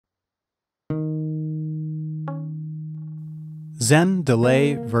Zen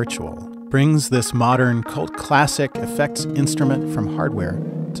Delay Virtual brings this modern cult classic effects instrument from hardware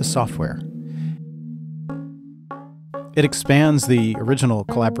to software. It expands the original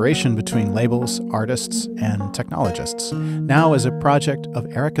collaboration between labels, artists, and technologists, now as a project of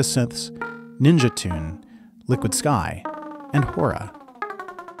Erica Synths, Ninja Tune, Liquid Sky, and Hora.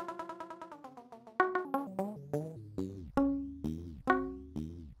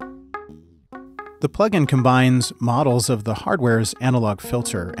 The plugin combines models of the hardware's analog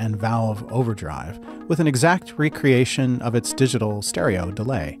filter and valve overdrive with an exact recreation of its digital stereo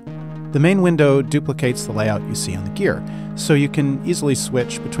delay. The main window duplicates the layout you see on the gear, so you can easily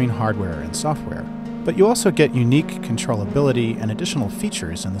switch between hardware and software. But you also get unique controllability and additional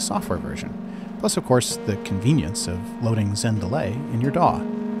features in the software version, plus of course the convenience of loading Zen Delay in your DAW.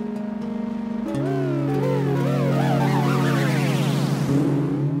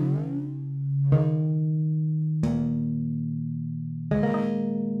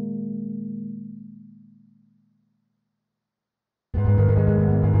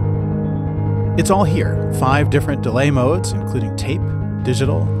 It's all here, 5 different delay modes, including tape,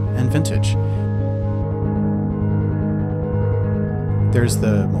 digital, and vintage. There's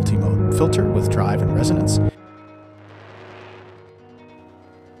the multi-mode filter with drive and resonance.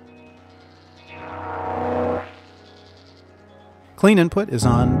 Clean input is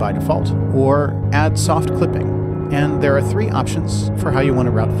on by default, or add soft clipping. And there are 3 options for how you want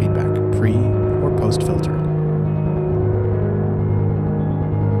to route feedback, pre or post filter.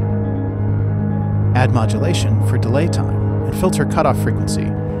 Add modulation for delay time and filter cutoff frequency,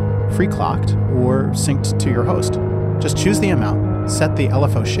 free-clocked or synced to your host. Just choose the amount, set the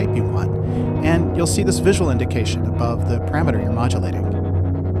LFO shape you want, and you'll see this visual indication above the parameter you're modulating.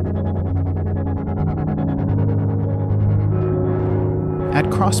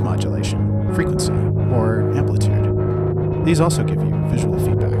 Add cross-modulation, frequency, or amplitude. These also give you visual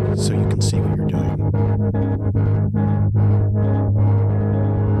feedback so you can see what you're doing.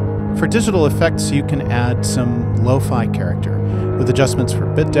 For digital effects, you can add some lo-fi character with adjustments for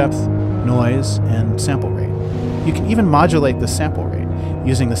bit depth, noise, and sample rate. You can even modulate the sample rate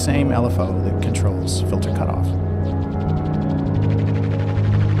using the same LFO that controls filter cutoff.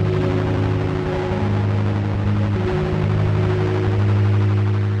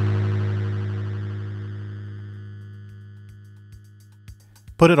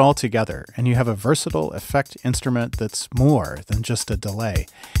 Put it all together, and you have a versatile effect instrument that's more than just a delay.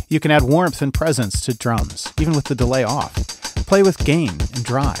 You can add warmth and presence to drums, even with the delay off. Play with gain and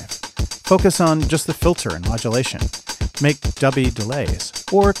drive. Focus on just the filter and modulation. Make dubby delays,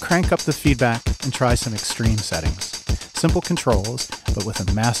 or crank up the feedback and try some extreme settings. Simple controls, but with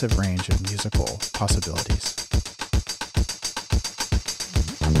a massive range of musical possibilities.